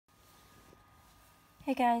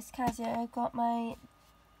Hey guys, Kaz here. I've got my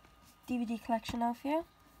DVD collection now for you.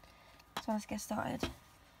 So let's get started.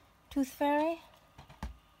 Tooth Fairy,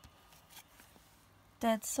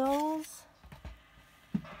 Dead Souls,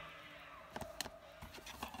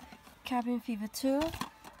 Cabin Fever 2,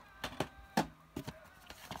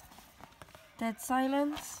 Dead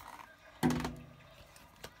Silence,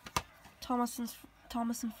 Thomas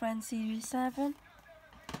and Friends Series 7,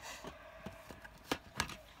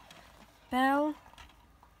 Belle,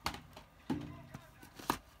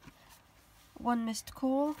 One Missed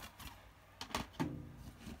Call. Let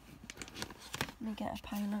me get a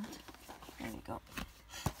pilot. There we go.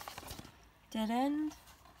 Dead End,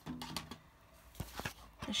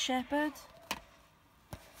 The Shepherd,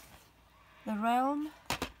 The Realm,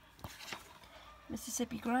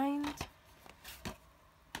 Mississippi Grind,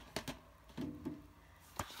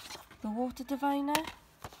 The Water Diviner,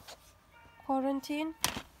 Quarantine,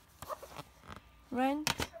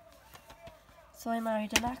 Rent, So I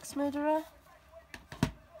Married an Axe Murderer,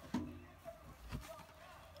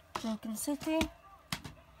 Broken City,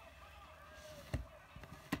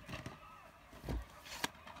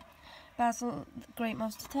 Basil the Great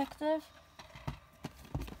Mouse Detective,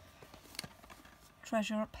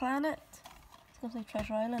 Treasure Planet, I was going to say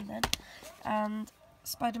Treasure Island then, and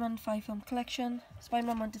Spider-Man 5 film collection,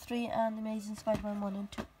 Spider-Man 1 to 3 and Amazing Spider-Man 1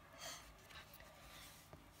 and 2.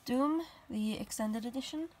 Doom, the extended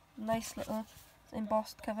edition, nice little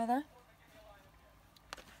embossed cover there.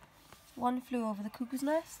 One Flew Over the Cuckoo's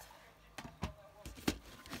Nest,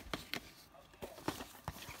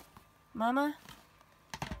 Mama,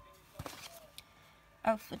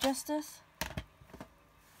 Out for Justice,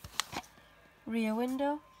 Rear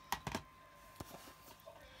Window,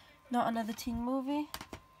 Not Another Teen Movie,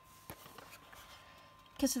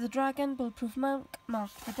 Kiss of the Dragon, Bulletproof Monk,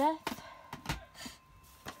 Marked for Death,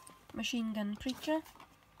 Machine Gun Preacher,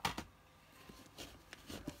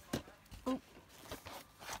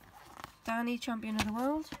 Danny, Champion of the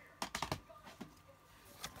World,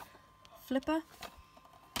 Flipper,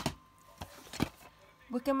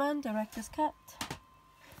 Wicker Man, Director's Cut,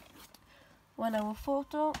 1 Hour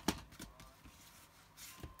Photo,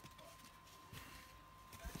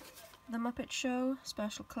 The Muppet Show,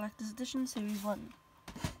 Special Collector's Edition, Series 1.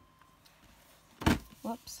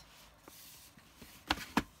 Whoops.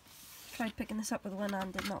 Tried picking this up with one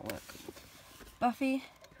hand, did not work. Buffy,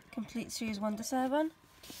 Complete Series 1 to 7.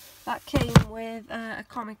 That came with a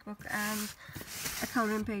comic book and a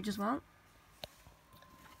colouring page as well.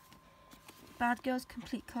 Bad Girls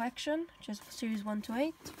Complete Collection, which is Series 1 to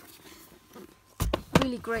 8.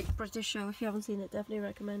 Really great British show. If you haven't seen it, definitely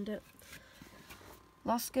recommend it.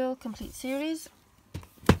 Lost Girl Complete Series.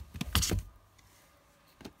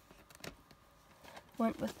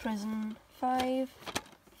 Wentworth Prison 5,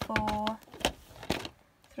 4,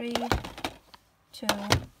 3, 2,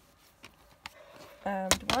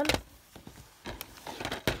 and 1.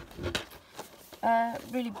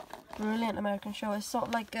 Really brilliant American show. It's sort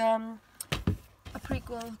of like a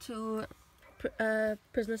prequel to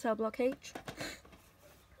Prisoner Cell Block H.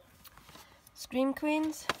 Scream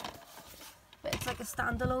Queens, but it's like a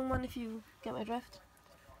standalone one if you get my drift.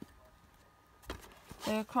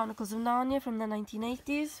 The Chronicles of Narnia from the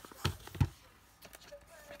 1980s.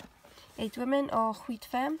 8 Women or Huit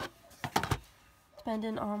Femme,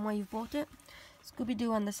 depending on where you've bought it.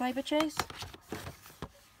 Scooby-Doo and the Cyber Chase.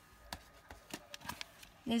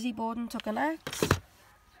 Lizzie Borden Took an Axe.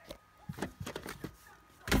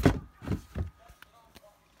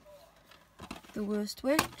 The Worst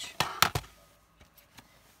Witch.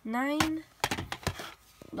 9.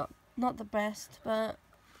 Not the best, but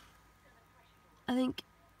I think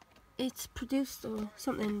it's produced or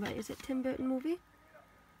something by, is it Tim Burton movie?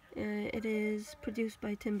 It is produced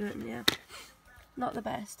by Tim Burton, yeah. Not the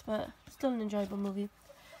best, but still an enjoyable movie.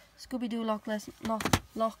 Scooby-Doo Loch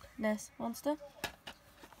Ness Monster.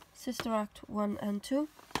 Sister Act 1 and 2.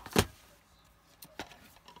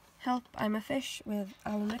 Help, I'm a Fish with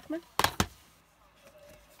Alan Rickman.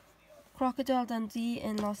 Crocodile Dundee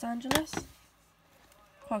in Los Angeles.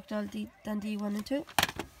 Crocodile Dundee 1 and 2.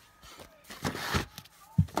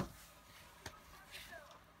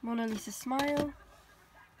 Mona Lisa Smile.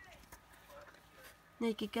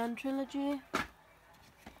 Naked Gun Trilogy.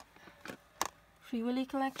 Free Willy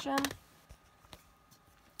Collection.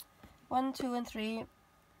 1, 2 and 3.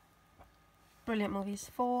 Brilliant movies.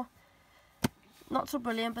 4. Not so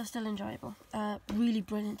brilliant but still enjoyable. Really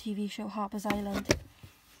brilliant TV show, Harper's Island.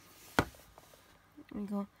 There we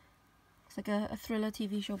go. It's like a thriller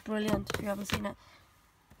TV show. Brilliant if you haven't seen it.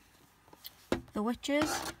 The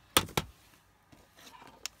Witches.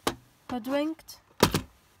 Hoodwinked,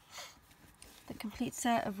 The complete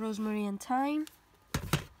set of Rosemary and Thyme,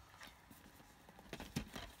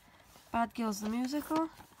 Bad Girls the Musical,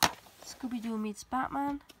 Scooby-Doo meets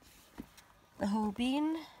Batman, The Whole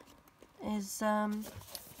Bean is, where's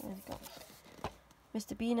it go?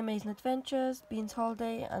 Mr. Bean Amazing Adventures, Bean's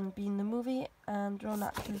Holiday and Bean the Movie, and Rowan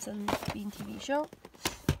Atkinson's Bean TV show.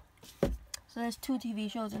 So there's 2 TV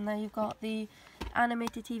shows in there. You've got the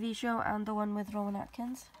animated TV show and the one with Rowan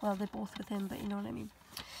Atkins. Well, they're both with him, but you know what I mean.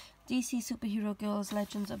 DC Superhero Girls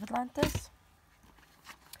Legends of Atlantis,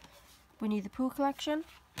 Winnie the Pooh Collection,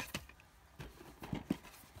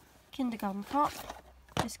 Kindergarten Cop,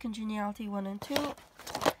 Miss Congeniality 1 and 2,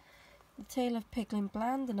 The Tale of Piglin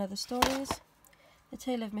Bland and Other Stories, The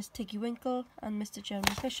Tale of Miss Tiggy Winkle and Mr.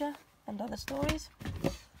 Jeremy Fisher and Other Stories.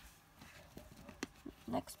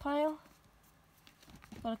 Next pile,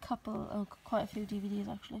 got a couple, quite a few DVDs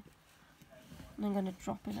actually, and I'm going to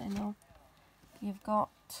drop it, I know. You've got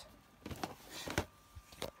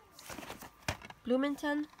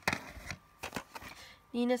Bloomington,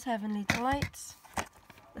 Nina's Heavenly Delights,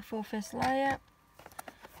 The Four-Fifths Liar,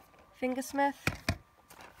 Fingersmith,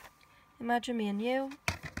 Imagine Me and You,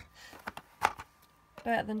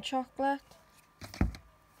 Better Than Chocolate,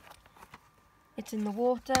 It's in the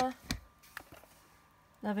Water,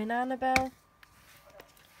 Loving Annabelle,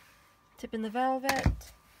 Tip in the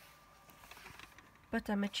Velvet, But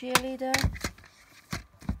I'm a Cheerleader,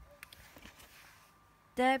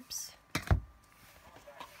 Debs,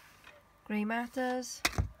 Grey Matters,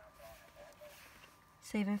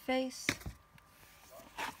 Saving Face,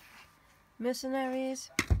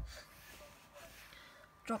 Mercenaries,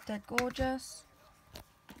 Drop Dead Gorgeous,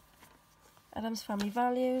 Addams Family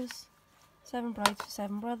Values, Seven Brides for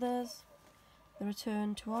Seven Brothers, The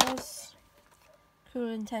Return to Oz,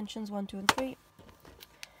 Cruel Intentions 1, 2 and 3,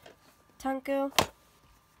 Tank Girl,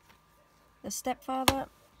 The Stepfather,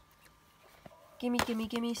 Gimme Gimme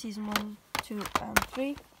Gimme Season 1, 2 and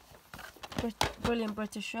 3, Brilliant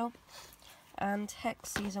British Show, and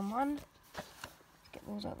Hex Season 1. Let's get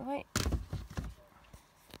those out of the way.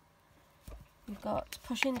 We've got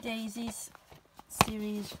Pushing Daisies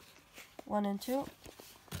Series 1 and 2,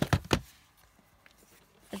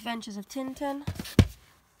 Adventures of Tintin,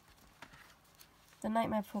 The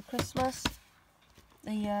Nightmare Before Christmas,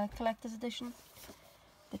 the Collector's Edition,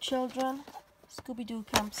 The Children, Scooby-Doo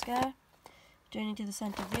Camp Scare, Journey to the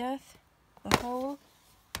Centre of the Earth, The Hole,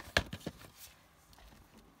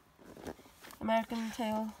 American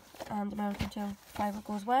Tail and American Tail 5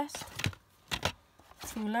 Goes West,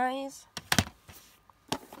 Two Lies,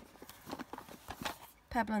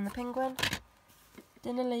 Pebble and the Penguin,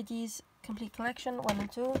 Dinner Ladies Complete Collection 1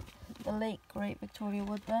 and 2, The Late Great Victoria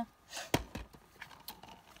Wood there,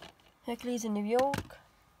 Hercules in New York,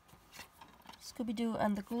 Scooby-Doo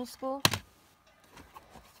and the Ghoul School,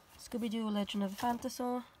 Scooby-Doo Legend of the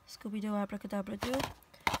Phantasaur, Scooby-Doo Abracadabra Doo,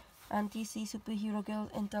 and DC Superhero Girls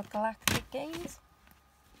Intergalactic Games,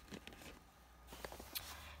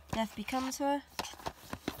 Death Becomes Her,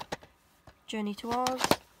 Journey to Oz,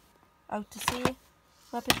 Out to Sea,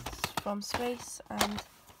 Muppets from Space, and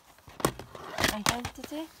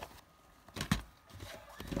Identity.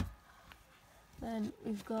 Then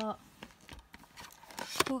we've got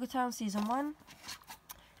Cougar Town Season 1,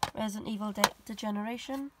 Resident Evil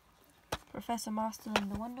Degeneration, Professor Marston and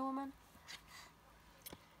the Wonder Woman,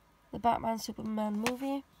 the Batman Superman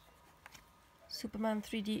movie, Superman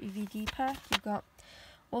 3D DVD pack. You've got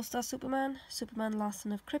All-Star Superman, Superman Last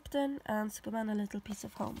Son of Krypton, and Superman A Little Piece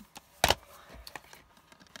of Home.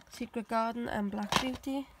 Secret Garden and Black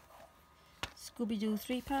Beauty, Scooby-Doo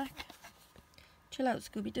 3-pack, Chill Out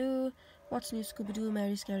Scooby-Doo, What's New Scooby-Doo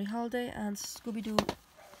Merry Scary Holiday, and Scooby-Doo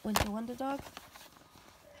Winter Wonder Dog.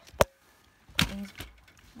 There's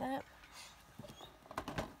that.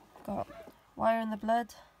 Got Wire in the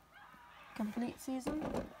Blood Complete Season,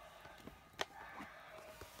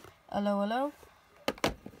 Hello Hello,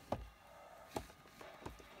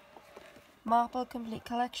 Marple Complete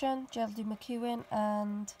Collection, Geraldine McEwen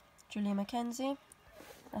and Julia Mackenzie.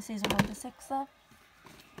 That's Season 1 to 6 there.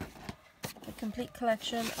 The Complete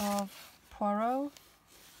Collection of Poirot,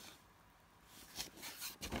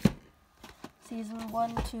 Season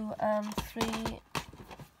 1, 2 and 3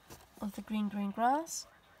 of The Green Green Grass,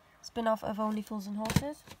 spin-off of Only Fools and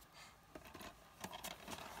Horses,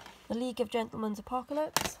 The League of Gentlemen's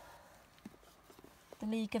Apocalypse, The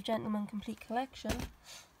League of Gentlemen Complete Collection,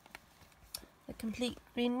 The Complete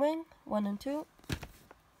Green Wing 1 and 2,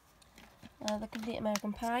 The Complete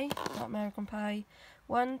American Pie, not American Pie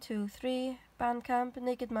 1, 2, 3, Bandcamp,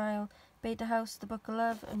 Naked Mile, Beta House, The Book of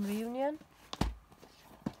Love and Reunion.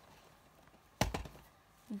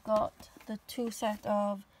 We've got the 2 set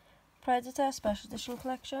of Predator Special Edition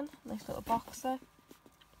Collection. Nice little box there.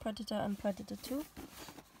 Predator and Predator 2.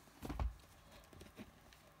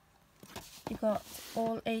 You've got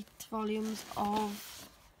all 8 volumes of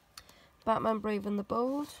Batman Brave and the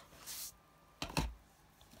Bold.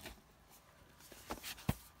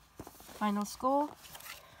 Final Score.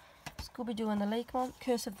 Scooby-Doo and the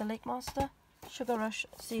Curse of the Lake Monster. Sugar Rush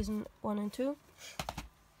Season 1 and 2.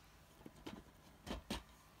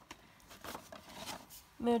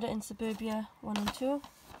 Murder in Suburbia 1 and 2.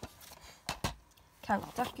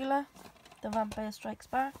 Count Dracula. The Vampire Strikes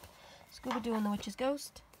Back. Scooby-Doo and the Witch's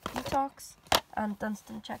Ghost. Detox. And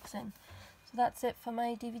Dunstan Checks In. So that's it for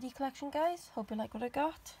my DVD collection, guys. Hope you like what I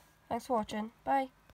got. Thanks for watching. Bye.